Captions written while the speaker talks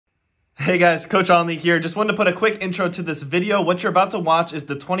Hey guys, Coach Onley here. Just wanted to put a quick intro to this video. What you're about to watch is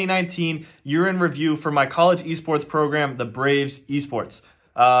the 2019 year in review for my college esports program, the Braves Esports.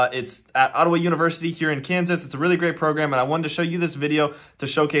 It's at Ottawa University here in Kansas. It's a really great program, and I wanted to show you this video to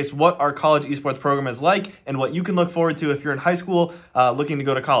showcase what our college esports program is like and what you can look forward to if you're in high school looking to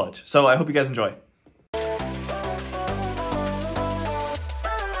go to college. So I hope you guys enjoy.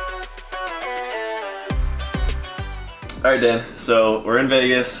 All right, Dan, so we're in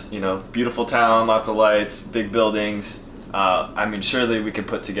Vegas, you know, beautiful town, lots of lights, big buildings. I mean, surely we could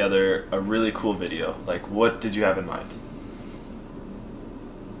put together a really cool video. Like, what did you have in mind?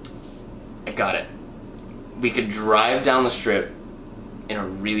 I got it. We could drive down the strip in a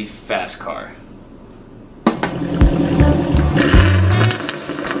really fast car.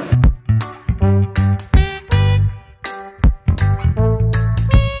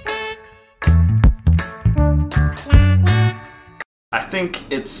 I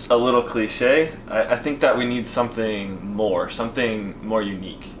think it's a little cliche. I think that we need something more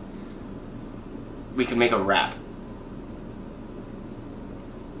unique. We could make a rap.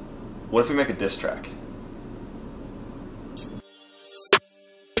 What if we make a diss track?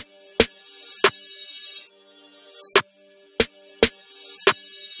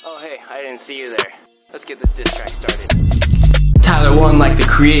 Oh hey, I didn't see you there. Let's get this diss track started. Tyler won like the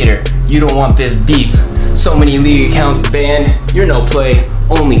creator. You don't want this beef. So many league accounts banned. You're no play,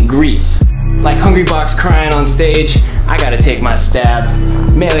 only grief. Like Hungry Box crying on stage, I gotta take my stab.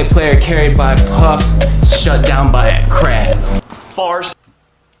 Melee player carried by Puff, shut down by a crab. Bars.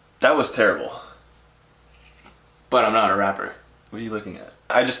 That was terrible. But I'm not a rapper. What are you looking at?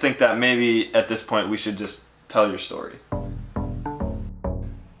 I just think that maybe at this point we should just tell your story.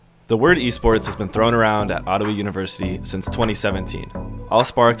 The word esports has been thrown around at Ottawa University since 2017, all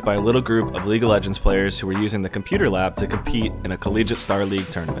sparked by a little group of League of Legends players who were using the computer lab to compete in a Collegiate Star League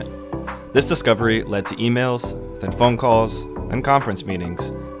tournament. This discovery led to emails, then phone calls, and conference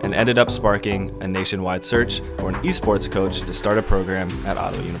meetings, and ended up sparking a nationwide search for an esports coach to start a program at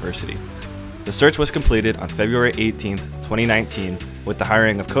Ottawa University. The search was completed on February 18th, 2019, with the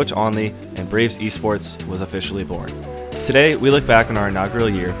hiring of Coach Onley, and Braves Esports was officially born. Today, we look back on our inaugural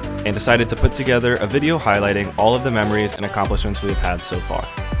year and decided to put together a video highlighting all of the memories and accomplishments we've had so far.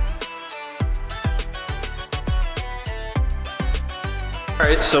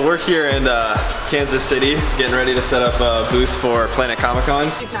 Alright, so we're here in Kansas City, getting ready to set up a booth for Planet Comic Con.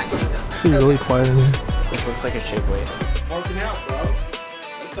 He's not getting this. It's really quiet in here. This looks like a shake weight. Working out, bro.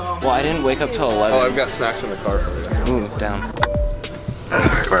 That's all. Well, I didn't wake up till 11. Oh, I've got snacks in the car for you. Ooh, down.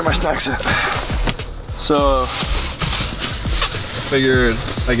 Where are my snacks at? So, figured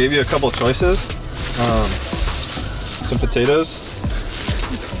I gave you a couple choices. Some potatoes,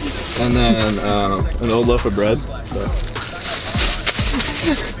 and then an old loaf of bread. So.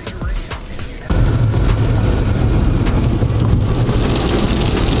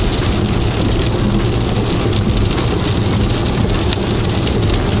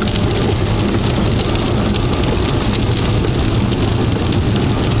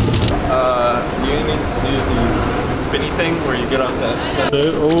 You need to do the spinny thing where you get on that.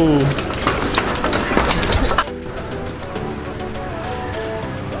 Oh.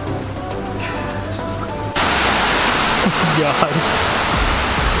 God.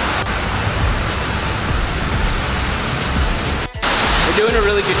 We're doing a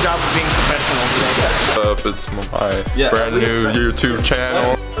really good job of being professional today. It's my brand new YouTube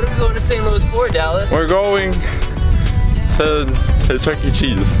channel. What are we going to St. Louis for, Dallas? We're going to Chuck E.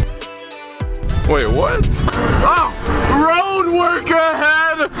 Cheese. Wait, what? Oh! Road work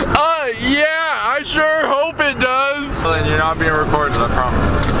ahead! Yeah, I sure hope it does! Well, then you're not being recorded, I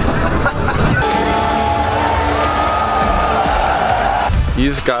promise.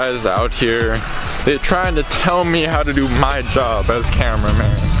 These guys out here, they're trying to tell me how to do my job as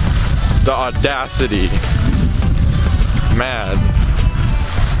cameraman. The audacity. Mad.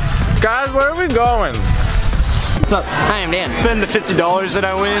 Guys, where are we going? What's up? Hi, I'm Dan. Spend the $50 that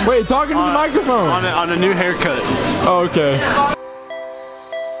I win. Wait, talking to the microphone. On a new haircut. Oh, okay.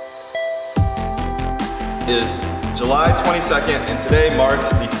 It is July 22nd, and today marks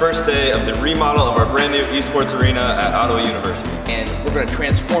the first day of the remodel of our brand new esports arena at Ottawa University. And we're going to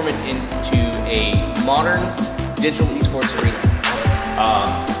transform it into a modern digital esports arena.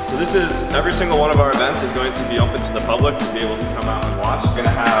 So this is, every single one of our events is going to be open to the public to be able to come out and watch. We're going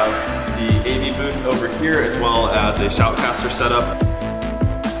to have the AV booth over here as well as a shoutcaster setup.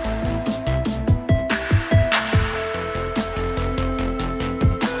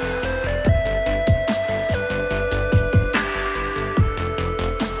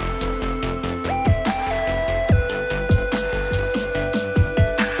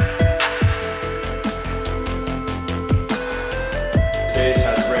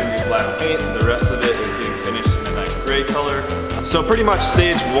 black paint. The rest of it is getting finished in a nice gray color. So pretty much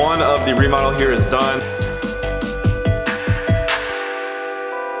stage 1 of the remodel here is done.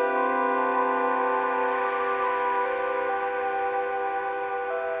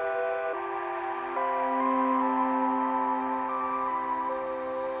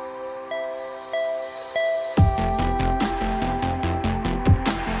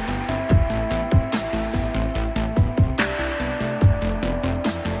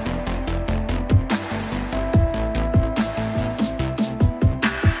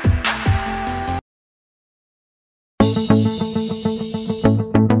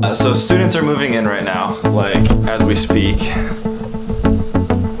 So students are moving in right now, like as we speak.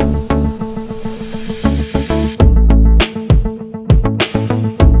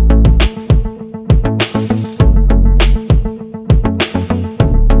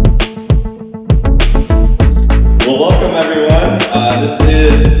 Well, welcome everyone. This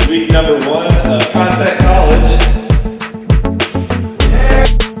is week number 1 of Contact College.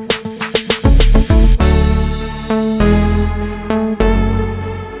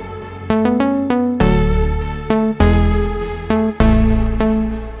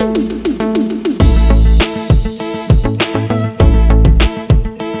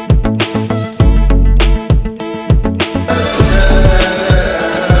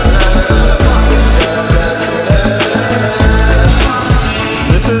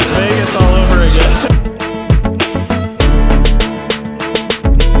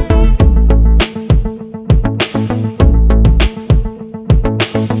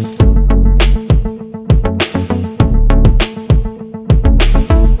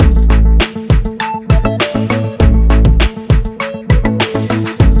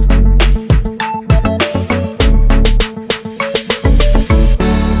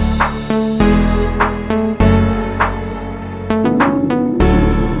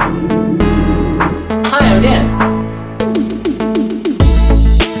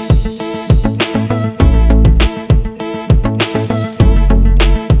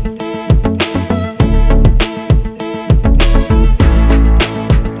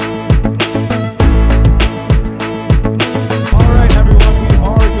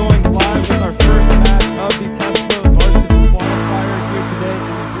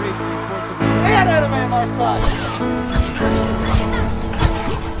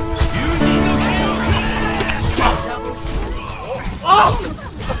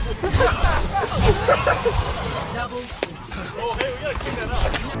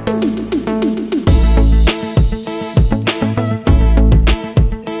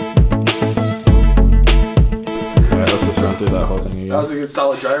 That was a good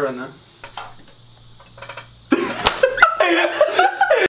solid dry run then.